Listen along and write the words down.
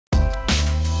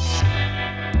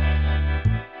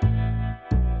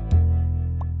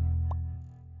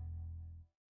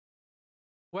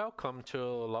Welcome to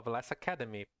Lovelace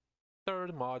Academy,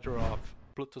 third module of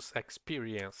Plutus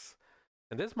Experience.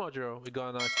 In this module, we're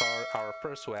gonna start our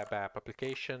first web app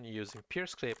application using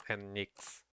PureScript and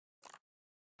Nix.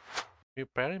 We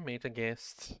experiment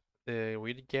against the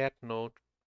widget node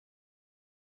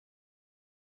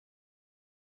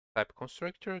type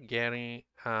constructor, getting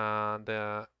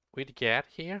the widget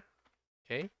here,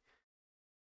 okay,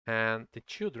 and the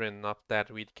children of that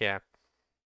widget.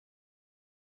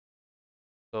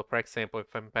 So, for example,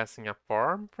 if I'm passing a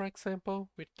form, for example,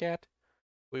 widget,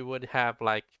 we would have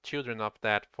like children of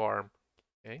that form,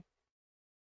 okay,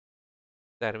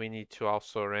 that we need to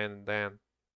also render then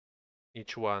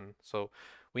each one. So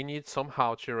we need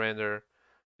somehow to render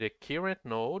the current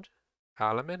node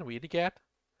element widget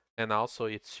and also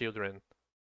its children.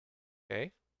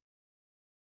 Okay.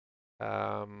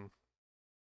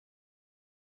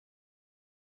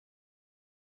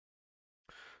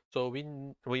 So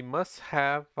we must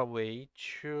have a way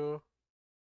to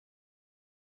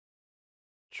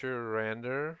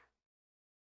render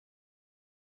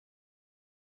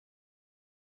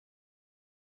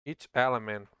each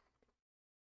element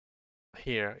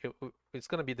here. It's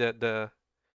gonna be the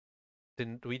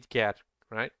widget,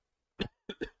 right?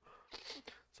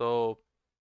 So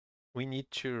we need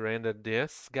to render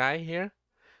this guy here,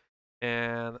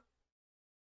 and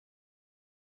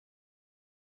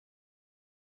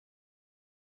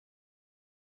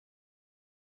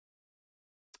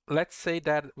let's say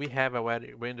that we have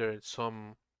already rendered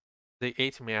the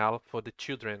HTML for the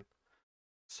children.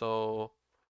 So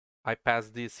I pass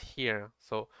this here.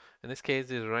 So in this case,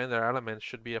 this render element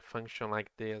should be a function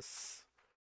like this.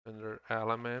 Render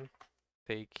element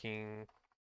taking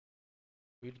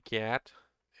widget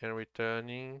and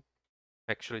returning,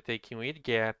 actually taking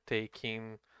widget,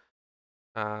 taking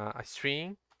a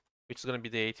string, which is going to be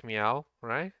the HTML,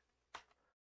 right?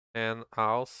 And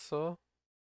also,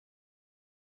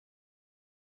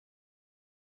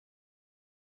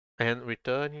 and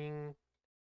returning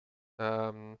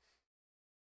HTML,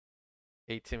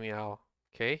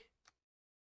 okay?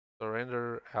 So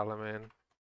render element.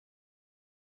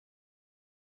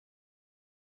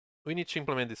 We need to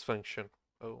implement this function.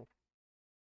 Oh,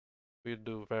 we'll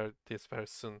do this very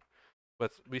soon.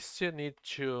 But we still need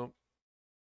to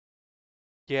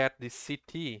get the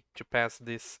CT to pass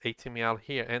this HTML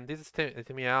here. And this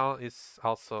HTML is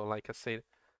also, like I said,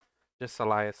 just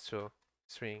alias to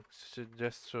string. So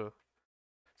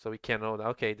we can know that,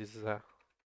 okay, this is a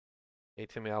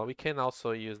HTML. We can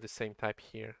also use the same type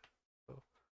here. So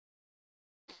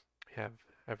we have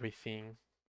everything,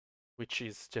 which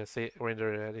is just a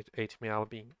render HTML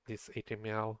being this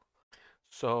HTML.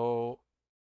 So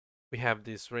we have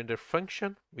this render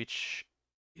function, which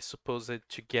is supposed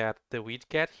to get the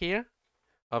widget here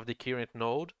of the current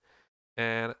node,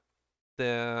 and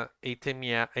the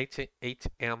HTML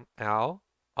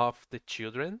of the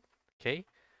children, okay,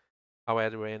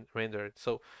 already rendered.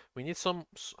 So we need some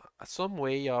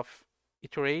way of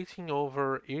iterating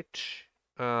over each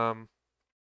value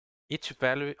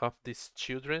of these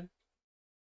children,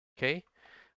 okay,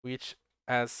 which,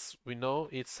 as we know,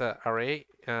 it's an array,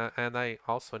 and I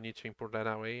also need to import that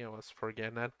array. I was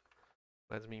forgetting that.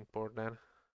 Let me import that.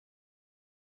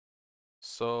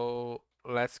 So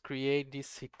let's create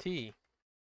this CT.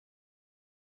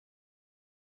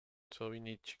 So we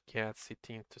need to get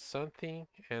CT into something,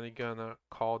 and we're gonna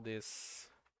call this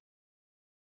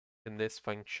in this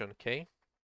function, okay?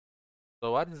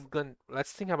 So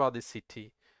let's think about this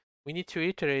CT. We need to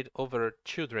iterate over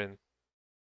children,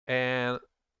 and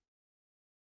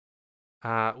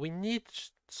we need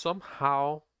to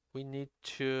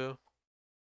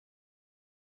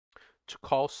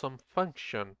call some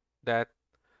function that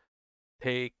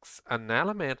takes an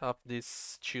element of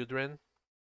these children.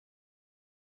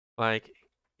 Like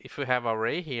if we have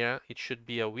array here, it should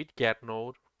be a widget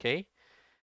node, okay?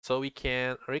 So we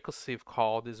can recursive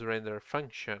call this render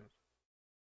function.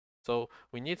 So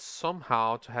we need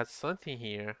somehow to have something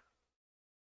here.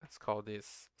 Let's call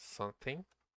this something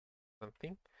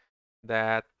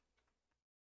that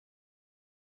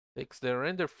takes the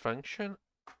render function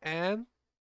and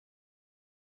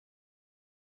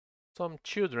some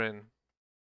children,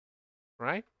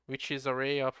 right? Which is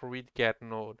array of widget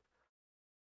node.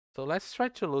 So let's try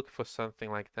to look for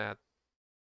something like that.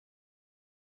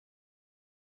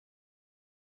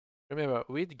 Remember,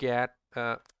 widget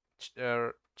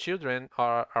children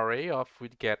are array of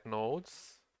widget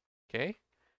nodes, okay?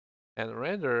 And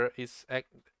render is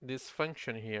this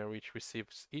function here, which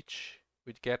receives each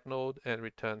widget node and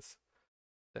returns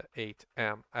the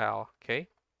HTML, okay?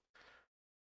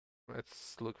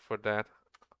 Let's look for that.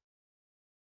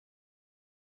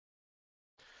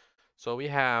 So we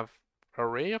have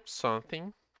array of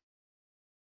something,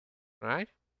 right?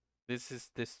 This is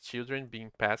this children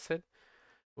being passed.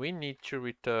 We need to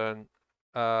return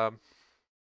some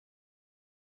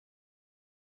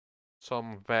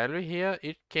value here.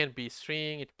 It can be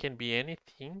string, it can be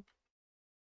anything,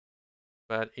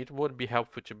 but it would be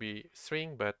helpful to be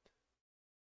string, but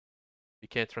we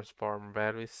can transform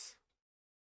values.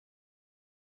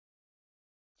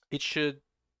 It should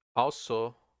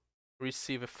also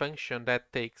receive a function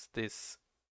that takes this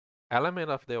element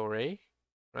of the array,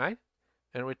 right?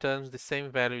 And returns the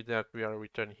same value that we are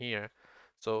returning here.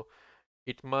 So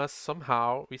it must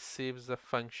somehow receives a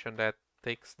function that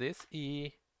takes this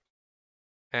E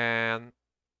and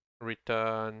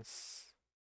returns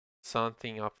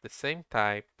something of the same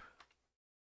type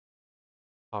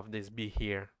of this B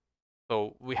here.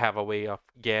 So we have a way of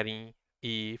getting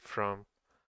E from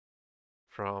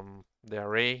the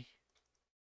array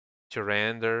to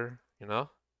render,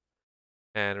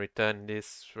 and return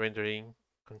this rendering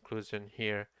conclusion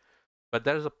here. But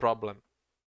there's a problem.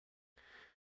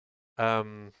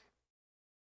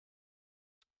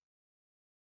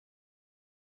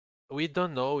 We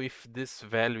don't know if this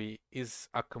value is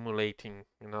accumulating,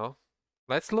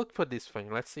 Let's look for this thing.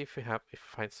 Let's see if we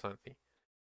find something.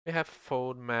 We have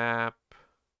fold map,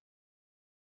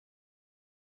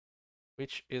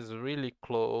 which is really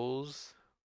close.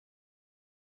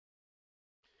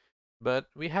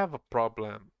 But we have a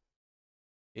problem.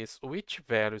 Is which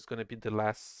value is going to be the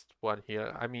last one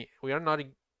here? I mean, we are not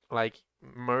like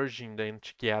merging them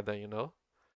together,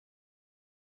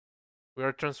 We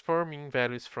are transforming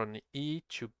values from E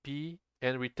to B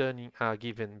and returning a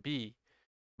given B.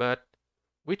 But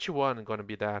which one going to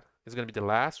be that? It's going to be the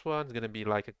last one. It's going to be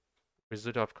like a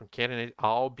result of concatenate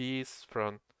all B's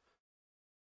from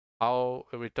all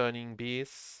returning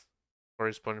B's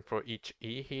corresponding for each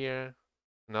E here.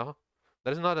 No,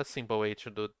 there's not a simple way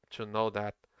to know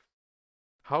that.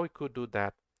 How we could do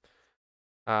that?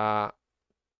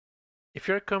 If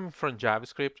you're coming from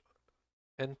JavaScript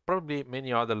and probably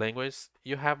many other languages,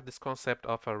 you have this concept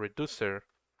of a reducer.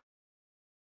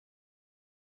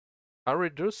 A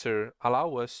reducer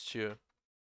allows us to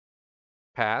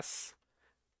pass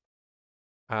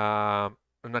an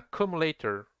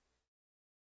accumulator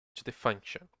to the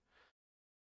function.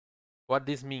 What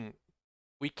this means?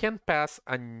 We can pass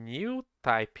a new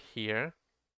type here,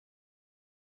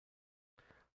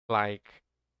 like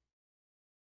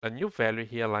a new value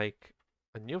here,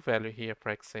 for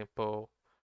example,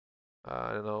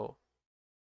 I don't know,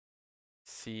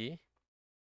 C,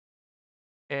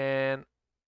 and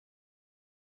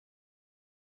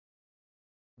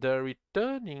the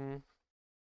returning,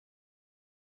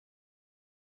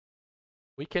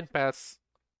 we can pass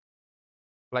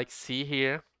like C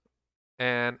here,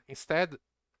 and instead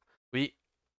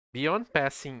beyond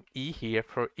passing E here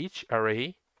for each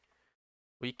array,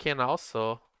 we can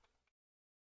also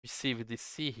receive the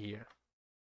C here.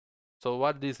 So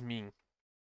what this means?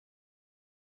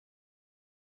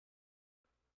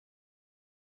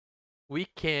 We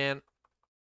can,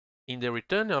 in the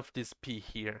return of this P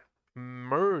here,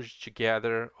 merge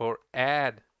together or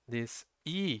add this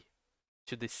E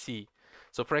to the C.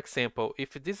 So for example,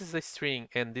 if this is a string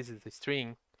and this is a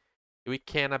string, we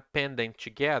can append them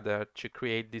together to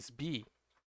create this B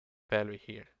value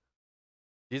here.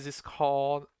 This is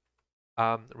called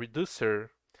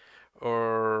reducer,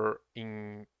 or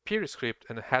in PureScript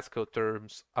and Haskell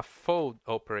terms, a fold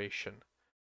operation.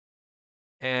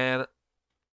 And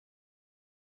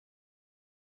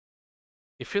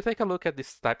if you take a look at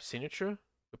this type signature,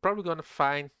 you're probably going to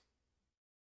find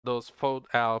those fold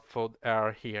L, fold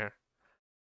R here.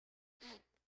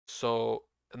 So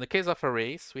in the case of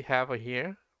arrays, we have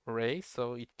here arrays,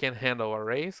 so it can handle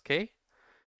arrays, okay?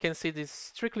 You can see this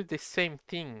strictly the same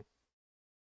thing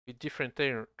with different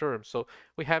terms. So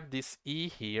we have this E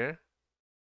here.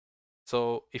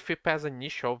 So if we pass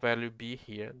initial value B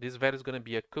here, this value is going to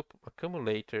be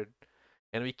accumulated,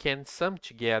 and we can sum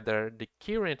together the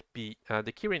current B,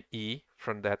 the current E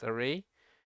from that array,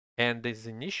 and this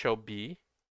initial B.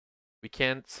 We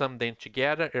can sum them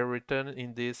together and return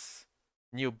in this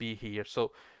new B here.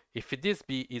 So if this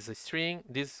B is a string,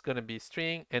 this is going to be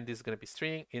string, and this is going to be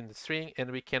string in the string,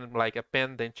 and we can like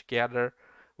append them together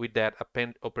with that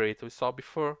append operator we saw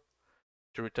before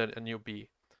to return a new B.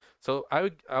 So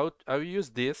I will use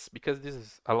this because this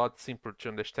is a lot simpler to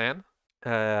understand,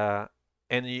 and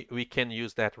we can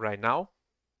use that right now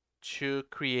to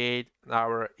create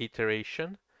our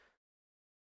iteration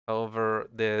over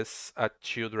this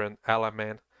children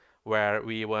element, where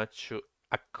we want to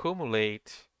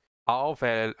accumulate all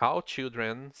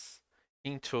children's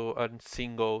into a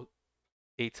single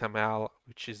HTML,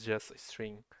 which is just a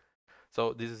string.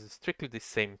 So this is strictly the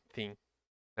same thing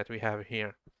that we have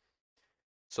here.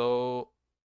 So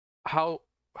how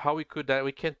we could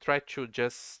we can try to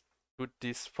just put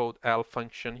this fold L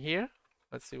function here.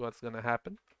 Let's see what's gonna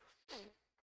happen.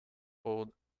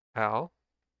 Fold L,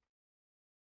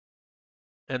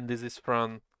 and this is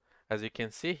from, as you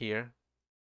can see here,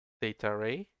 data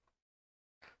array.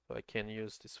 So I can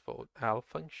use this fold L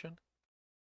function.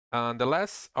 And the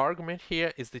last argument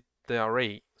here is the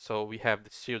array. So we have the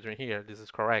children here. This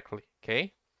is correctly,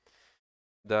 okay?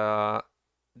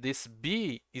 This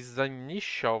B is the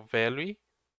initial value.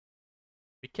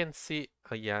 We can see,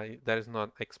 yeah, there is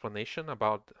no explanation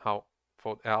about how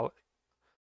fold L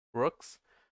works,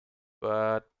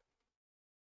 but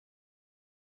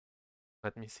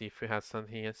let me see if we have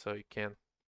something here so you can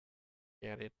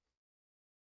get it.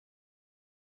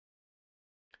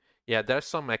 Yeah, there's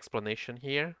some explanation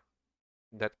here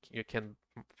that you can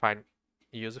find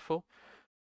useful,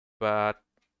 but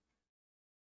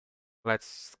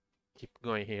let's keep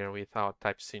going here with our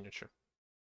type signature.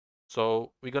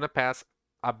 So we're gonna pass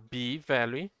a B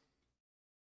value.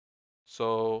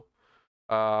 So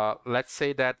let's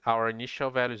say that our initial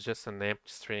value is just an empty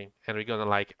string, and we're gonna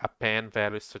like append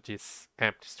values to this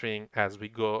empty string as we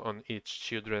go on each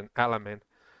children element.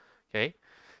 Okay,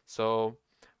 so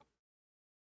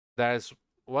there's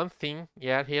one thing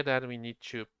here that we need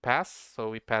to pass. So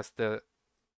we pass the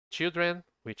children,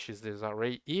 which is this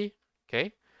array E.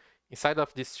 Okay, inside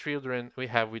of this children we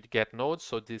have with get node.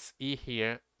 So this E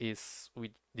here is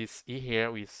with this E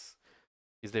here is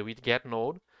the with get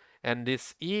node, and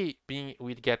this E being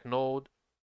with get node,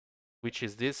 which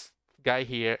is this guy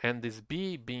here, and this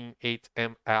B being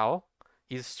 8ml,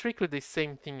 is strictly the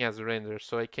same thing as render.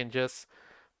 So I can just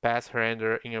pass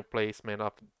render in replacement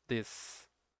of this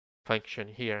function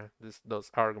here,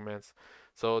 those arguments.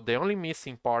 So the only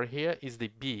missing part here is the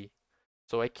B.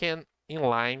 So I can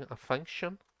inline a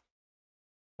function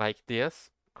like this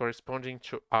corresponding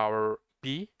to our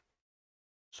B.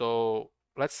 So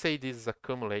let's say this is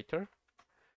accumulator,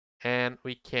 and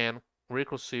we can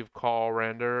recursive call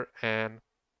render and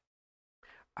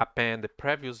append the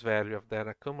previous value of that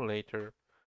accumulator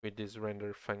with this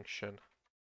render function,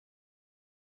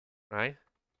 right?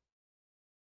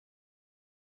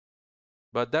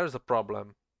 But there's a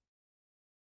problem.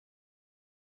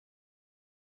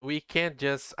 We can't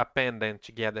just append them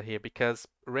together here because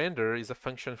render is a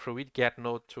function for with get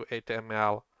node to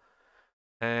HTML,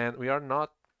 and we are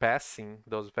not passing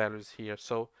those values here.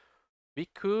 So we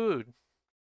could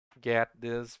get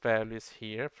these values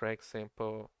here, for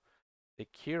example, the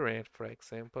current, for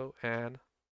example, and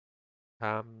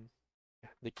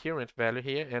the current value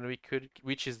here, and we could,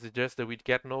 which is just the with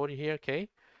get node here, okay?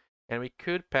 And we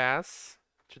could pass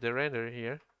to the render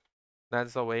here.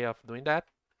 That's a way of doing that.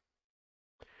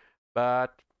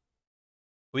 But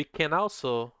we can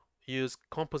also use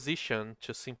composition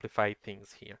to simplify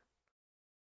things here.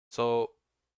 So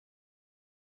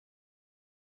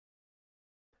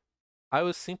I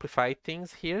will simplify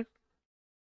things here,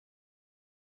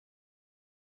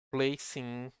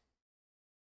 placing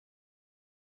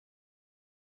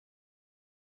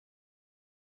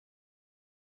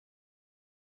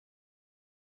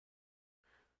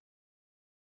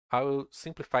I will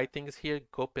simplify things here,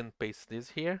 copy and paste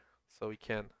this here so we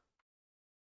can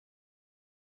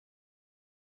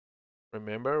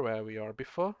remember where we are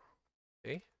before.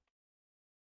 Okay.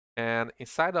 And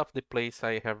inside of the place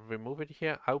I have removed it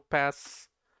here, I'll pass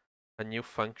a new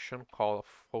function called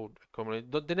fold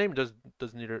accumulate. The name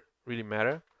doesn't really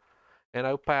matter. And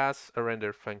I'll pass a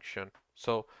render function.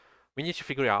 So we need to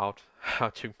figure out how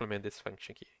to implement this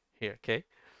function here, okay?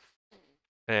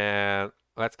 And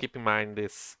let's keep in mind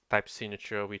this type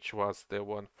signature, which was the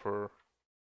one for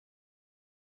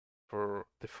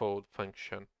the fold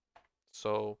function.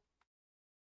 So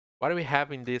what do we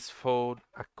have in this fold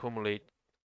accumulate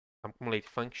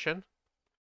function?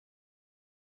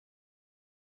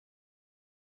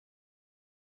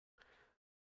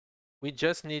 We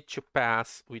just need to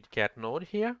pass with get node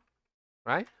here,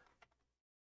 right?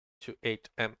 To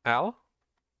 8ml.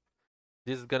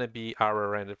 This is gonna be our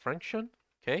render function,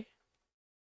 okay?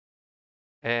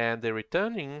 And the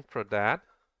returning for that,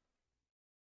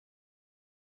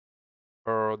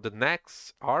 or the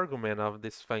next argument of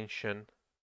this function,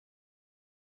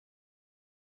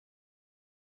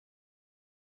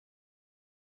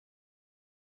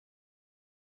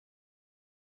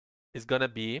 is gonna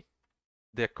be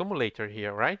the accumulator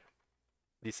here, right?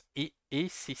 This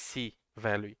ECC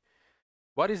value.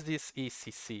 What is this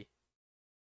ECC?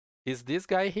 Is this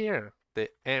guy here, the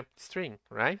empty string,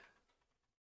 right?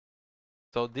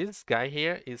 So this guy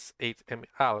here is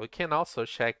 8ml. We can also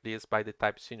check this by the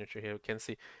type signature here. We can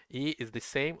see E is the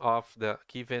same of the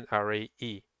given array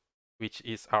E, which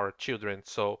is our children.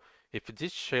 So if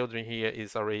this children here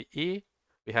is array E,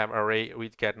 we have array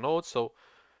with get node. So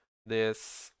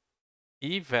this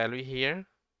E value here,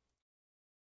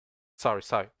 sorry,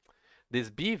 this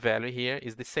B value here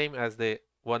is the same as the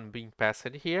one being passed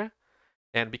here.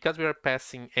 And because we are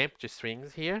passing empty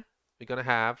strings here, we're gonna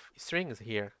have strings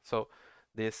here. So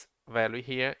this value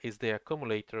here is the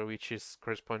accumulator, which is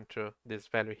correspond to this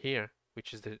value here,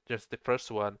 which is just the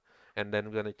first one, and then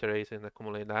we're gonna iterate and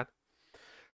accumulate that.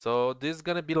 So this is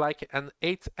gonna be like an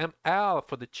 8ml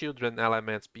for the children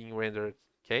elements being rendered,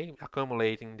 okay,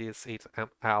 accumulating this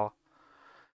 8ml.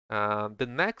 The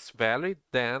next value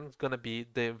then is gonna be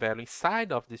the value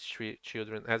inside of these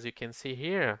children. As you can see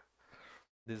here,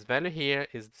 this value here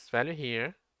is this value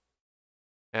here,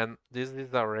 and this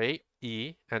is array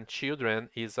E, and children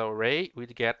is array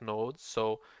with get node.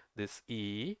 So this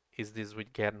E is this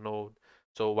with get node.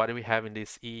 So what do we have in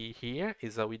this E here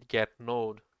is a with get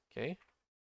node, okay?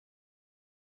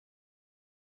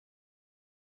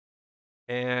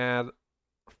 And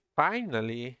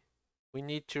finally, we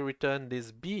need to return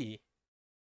this B,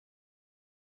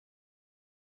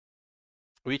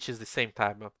 which is the same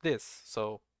type of this.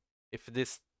 So if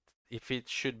it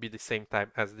should be the same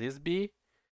type as this B,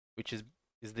 which is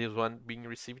this one being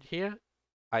received here,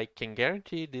 I can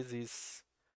guarantee this is,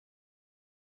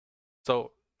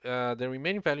 so the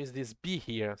remaining value is this B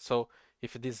here. So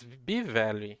if this B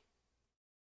value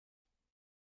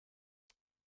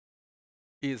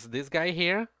is this guy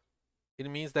here, it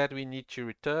means that we need to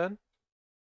return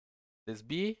this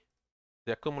B,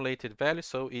 the accumulated value,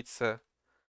 so it's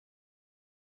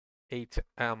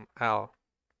 8ml,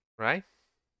 right?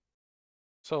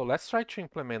 So let's try to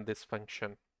implement this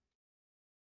function.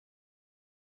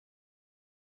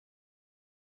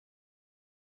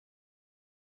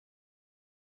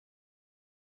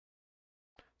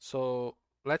 So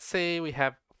let's say we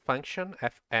have function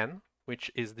fn,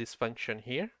 which is this function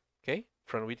here, okay,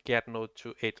 from with get node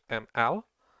to 8ml.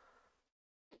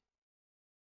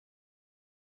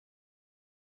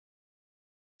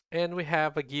 And we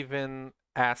have a given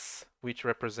S, which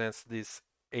represents this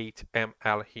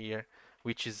 8ml here,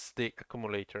 which is the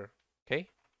accumulator, okay?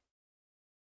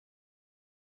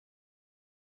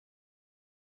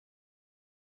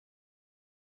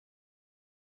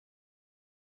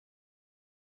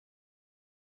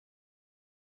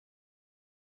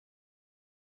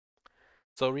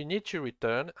 So we need to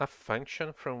return a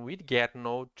function from with get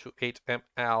node to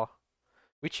 8ml,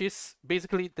 which is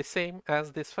basically the same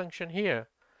as this function here.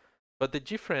 But the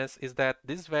difference is that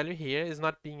this value here is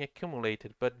not being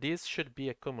accumulated, but this should be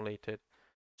accumulated.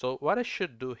 So what I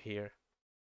should do here,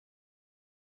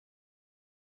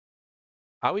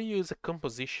 I will use a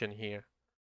composition here.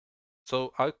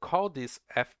 So I'll call this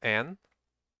fn,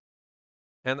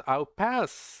 and I'll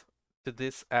pass to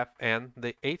this fn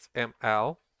the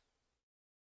 8ml.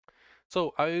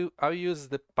 So I'll use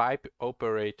the pipe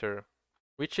operator,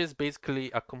 which is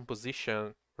basically a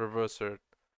composition reverser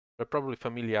we're probably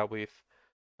familiar with.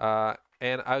 And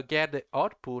I'll get the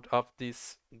output of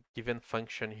this given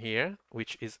function here,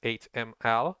 which is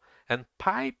 8ml, and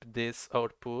pipe this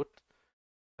output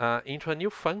into a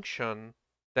new function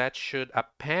that should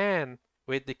append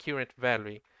with the current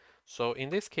value. So in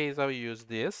this case, I'll use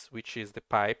this, which is the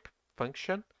pipe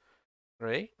function,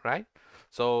 right?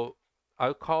 So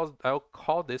I'll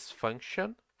call this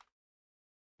function,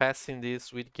 passing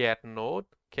this with get node,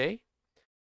 okay?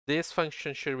 This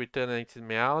function should return an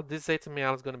HTML. This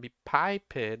HTML is going to be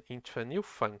piped into a new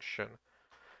function.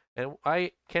 And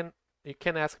you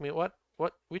can ask me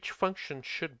which function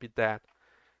should be that?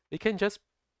 You can just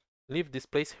leave this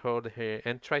placeholder here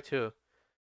and try to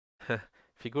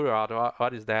figure out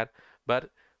what is that. But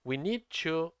we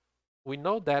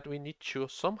know that we need to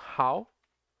somehow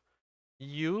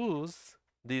use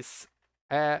this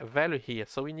value here.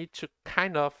 So we need to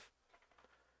kind of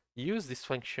use this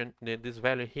function, this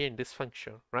value here in this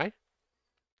function, right?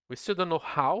 We still don't know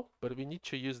how, but we need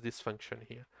to use this function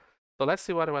here. So let's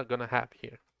see what we're gonna have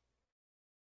here.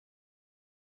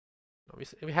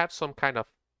 We have some kind of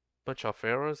bunch of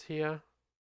errors here.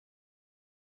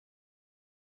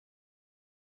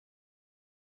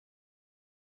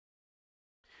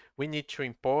 We need to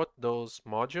import those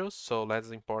modules, so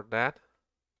let's import that.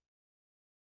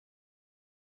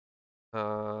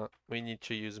 We need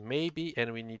to use maybe,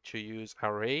 and we need to use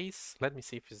arrays. Let me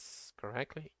see if it's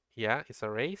correctly. Yeah, it's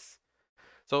arrays.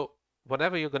 So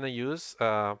whenever you're gonna use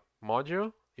a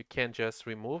module, you can just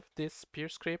remove this peer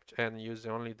script and use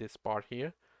only this part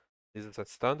here. This is a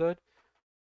standard.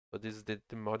 So this is the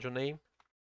module name.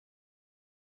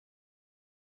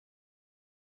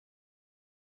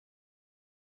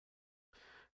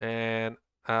 And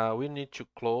we need to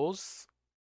close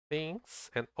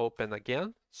things and open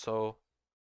again. So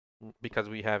because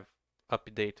we have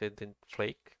updated the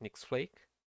flake, Nix flake,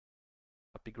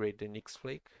 upgrade the Nix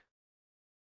flake.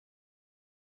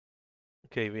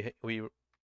 Okay,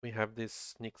 we have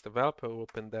this Nix developer,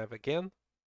 open dev again.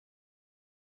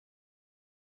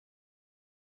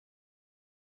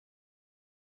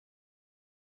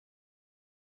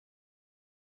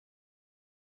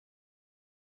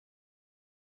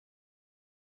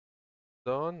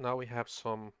 Done. Now we have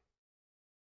some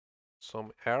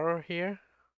error here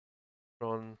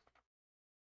from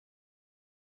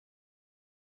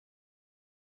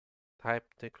type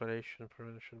declaration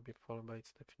should be followed by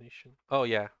its definition. Oh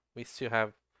yeah, we still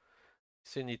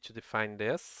need to define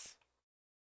this.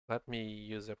 Let me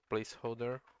use a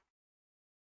placeholder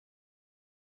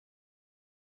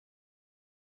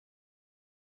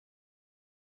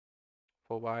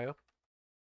for a while.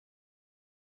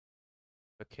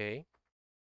 Okay.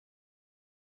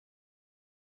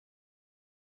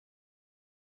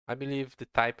 I believe the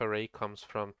type array comes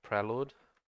from prelude.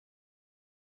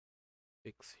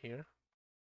 Fix here.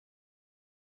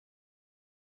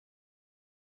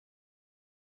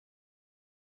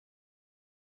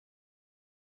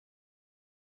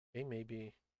 Okay,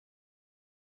 maybe.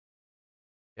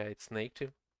 Yeah, it's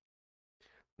native.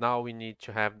 Now we need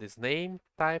to have this name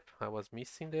type. I was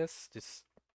missing this. This,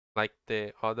 like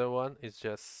the other one, is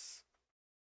just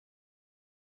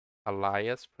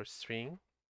alias for string.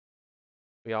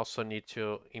 We also need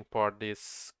to import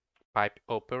this pipe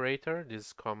operator.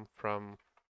 This comes from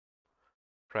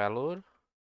prelude.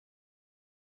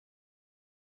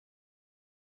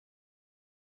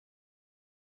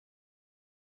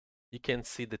 You can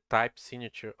see the type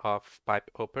signature of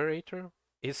pipe operator.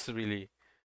 It's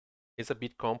a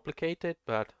bit complicated,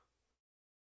 but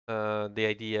the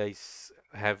idea is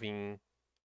having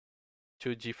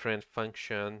two different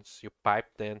functions. You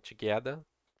pipe them together.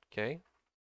 Okay.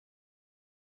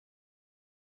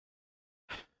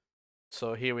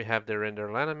 So here we have the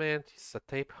render element. It's a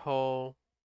tape hole.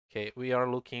 Okay, we are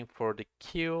looking for the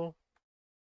queue.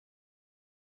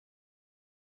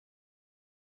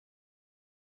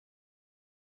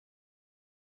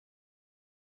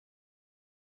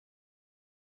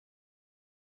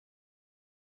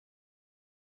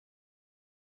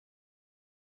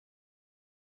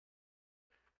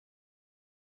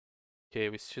 Okay,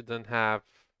 we shouldn't have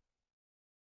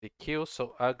the queue,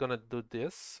 so I'm gonna do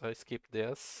this. I skip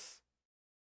this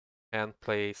and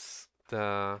place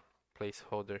the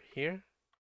placeholder here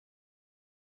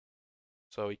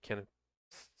so we can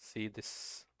see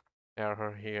this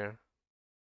error here.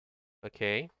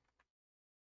 Okay,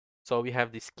 so we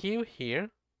have this queue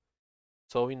here.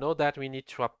 So we know that we need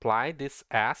to apply this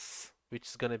S, which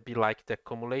is gonna be like the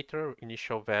accumulator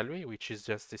initial value, which is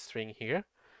just the string here.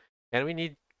 And we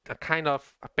need a kind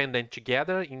of append them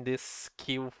together in this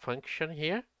queue function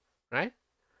here, right?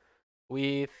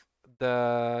 With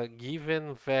the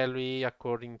given value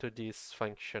according to this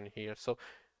function here. So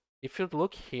if you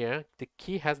look here, the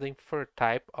key has the inferred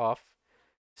type of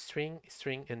string,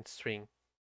 string, and string.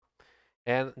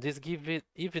 And this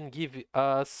even give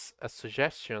us a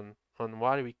suggestion on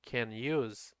what we can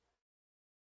use.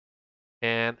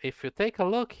 And if you take a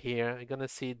look here, you're gonna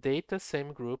see data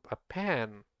same group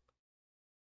append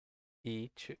E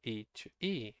to E to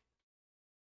E,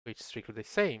 which is strictly the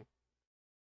same.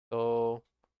 So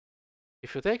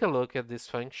if you take a look at this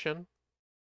function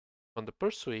on the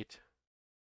pursuit,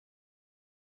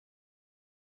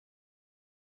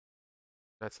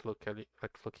 let's look at it.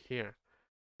 Let's look here.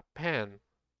 Append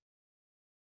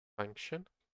function.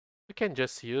 We can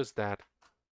just use that.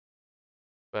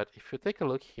 But if you take a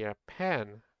look here,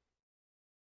 append,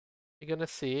 you're gonna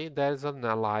see there's an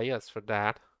alias for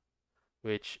that,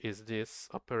 which is this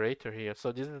operator here.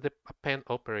 So this is the append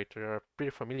operator you're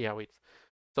pretty familiar with.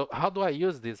 So how do I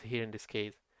use this here in this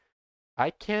case? I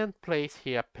can place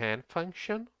here append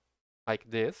function like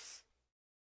this,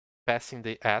 passing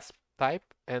the asp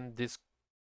type, and this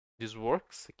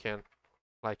works. I can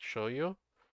like show you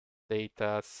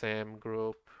data same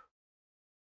group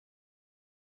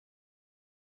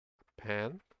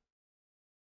append.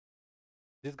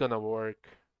 This is gonna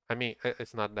work. I mean,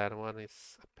 it's not that one,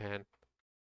 it's append.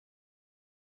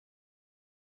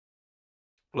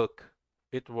 Look,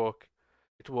 it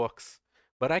works.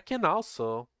 But I can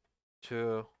also,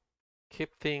 to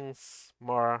keep things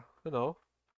more,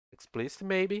 explicit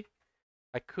maybe,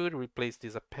 I could replace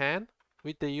this append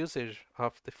with the usage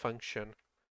of the function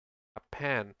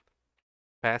append.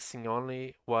 passing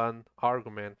only one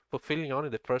argument, fulfilling only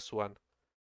the first one.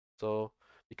 So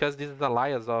because this is the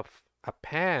alias of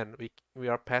append, we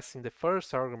are passing the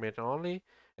first argument only,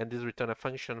 and this return a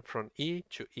function from E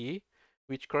to E,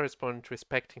 which corresponds to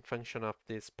expecting function of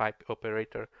this pipe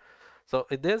operator. So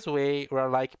in this way, we're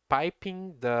like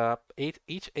piping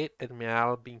each 8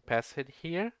 ml being passed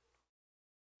here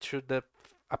to the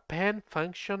append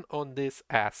function on this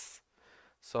S.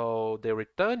 So the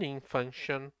returning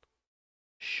function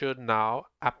should now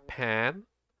append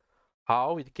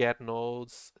all we get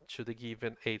nodes to the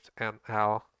given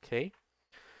 8ml. Okay.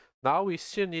 Now we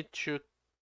still need to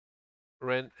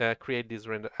create this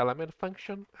render element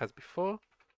function as before.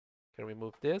 Can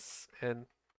remove this, and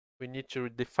we need to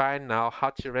define now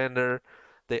how to render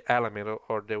the element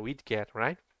or the widget,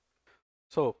 right?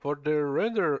 So for the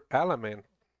render element,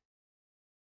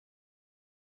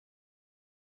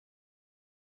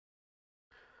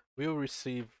 we'll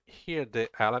receive here the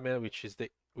element, which is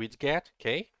the widget,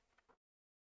 okay?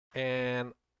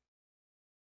 And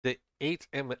the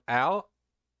 8ml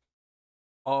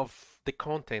of the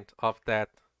content of that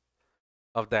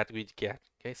widget.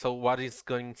 Okay, so what is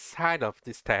going inside of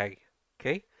this tag?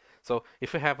 Okay, so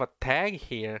if we have a tag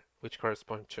here which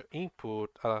corresponds to input,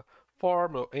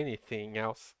 form, or anything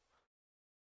else,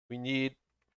 we need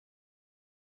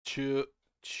to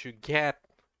get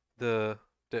the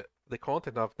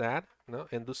content of that,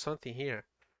 and do something here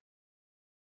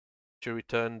to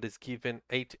return this given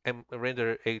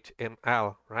render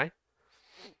 8ml, right?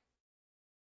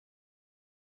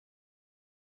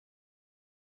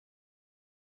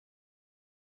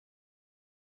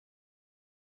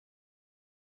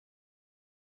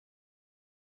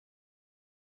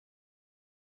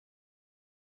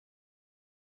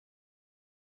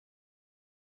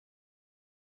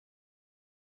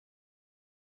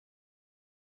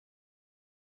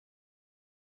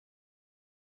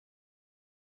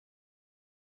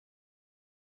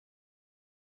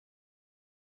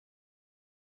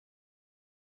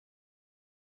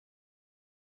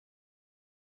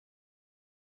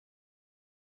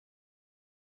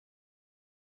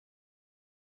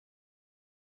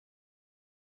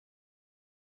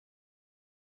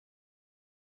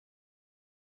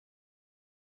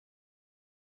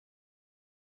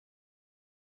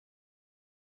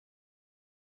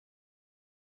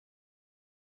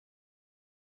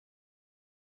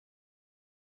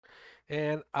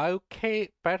 And okay,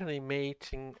 pattern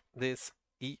animating this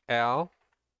EL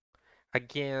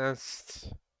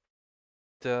against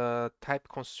the type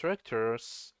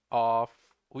constructors of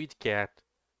widget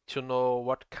to know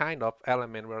what kind of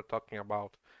element we're talking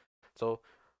about. So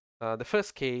the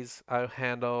first case I'll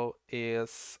handle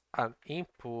is an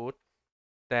input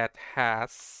that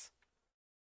has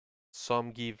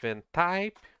some given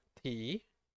type T,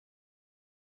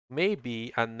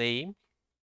 maybe a name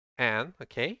N,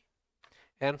 okay,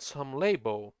 and some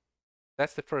label.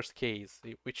 That's the first case,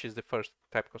 which is the first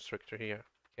type constructor here,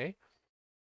 okay?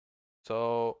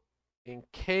 So in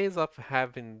case of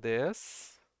having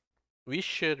this, we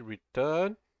should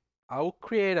return. I'll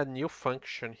create a new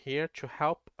function here to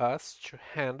help us to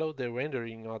handle the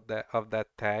rendering of that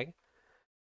tag.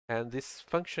 And this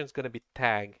function is going to be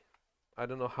tag. I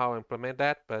don't know how I implement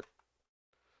that, but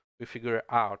we figure it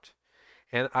out.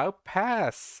 And I'll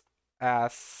pass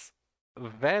as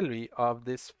value of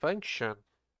this function.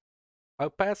 I'll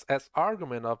pass as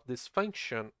argument of this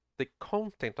function the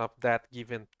content of that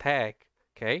given tag.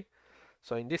 Okay.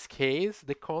 So in this case,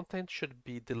 the content should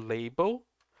be the label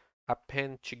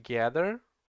append together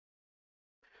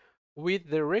with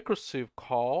the recursive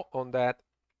call on that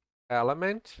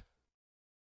element,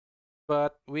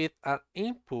 but with an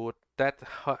input that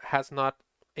has not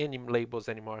any labels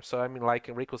anymore. So I mean, like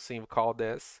a recursive call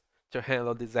this to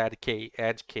handle this edge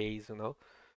case,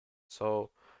 So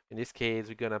in this case,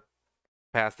 we're gonna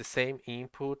pass the same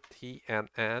input T and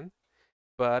N,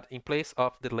 but in place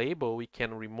of the label, we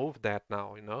can remove that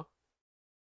now,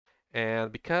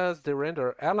 And because the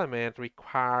render element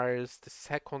requires the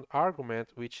second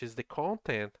argument, which is the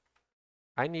content,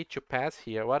 I need to pass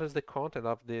here what is the content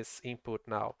of this input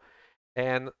now.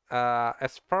 And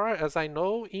as far as I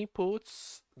know,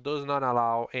 inputs does not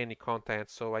allow any content,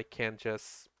 so I can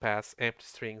just pass empty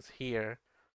strings here.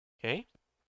 Okay.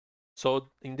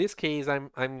 So in this case,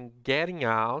 I'm getting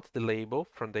out the label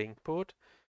from the input.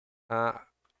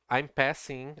 I'm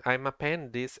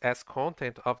append this as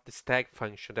content of this tag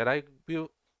function that I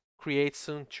will create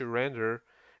soon to render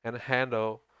and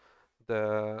handle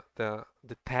the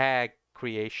tag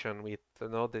creation with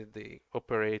the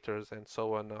operators and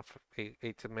so on of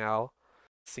HTML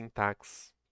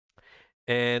syntax.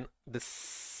 And the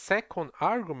second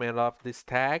argument of this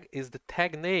tag is the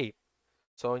tag name.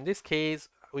 So in this case,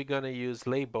 we're gonna use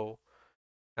label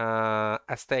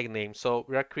as tag name. So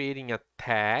we are creating a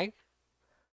tag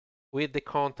with the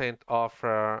content of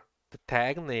the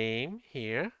tag name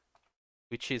here,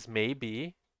 which is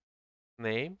maybe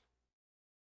name.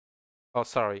 Oh,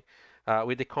 sorry.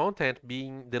 With the content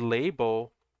being the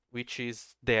label, which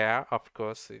is there. Of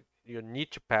course, you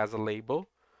need to pass a label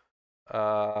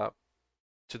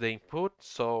to the input.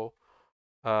 So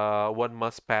one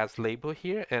must pass label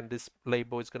here, and this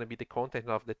label is going to be the content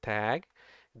of the tag.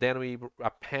 Then we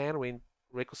append with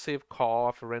recursive call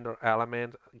of a random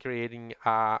element, creating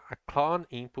a clone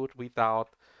input without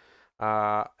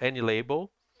any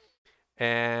label.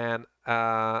 And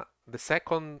the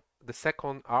second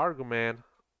argument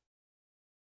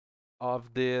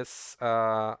of this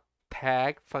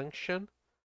tag function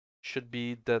should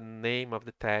be the name of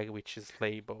the tag, which is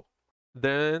label.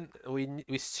 Then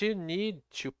we still need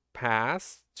to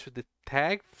pass to the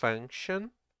tag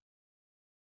function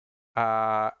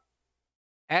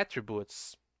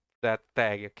attributes that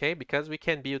tag, okay? Because we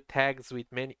can build tags with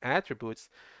many attributes,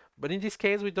 but in this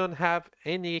case we don't have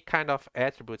any kind of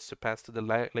attributes to pass to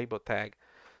the label tag.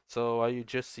 So I will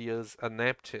just use an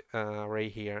empty array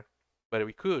here, but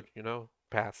we could,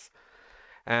 pass.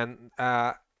 And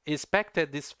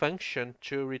expected this function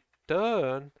to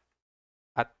return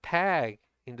a tag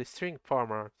in the string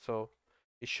format, so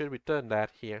it should return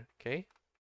that here, okay?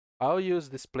 I'll use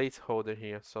this placeholder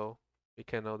here, so we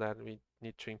can know that we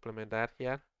need to implement that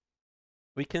here.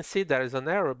 We can see there is an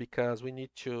error because we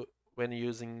need to, when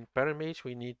using paramage,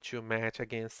 we need to match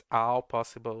against all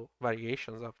possible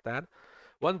variations of that.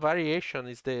 One variation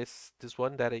is this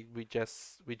one that we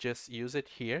just use it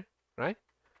here, right?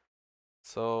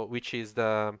 So which is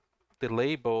the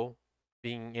label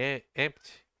being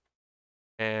empty,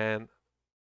 and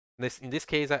in this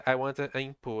case I want an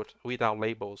input without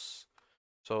labels.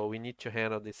 So we need to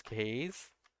handle this case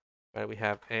where we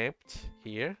have empty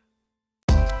here.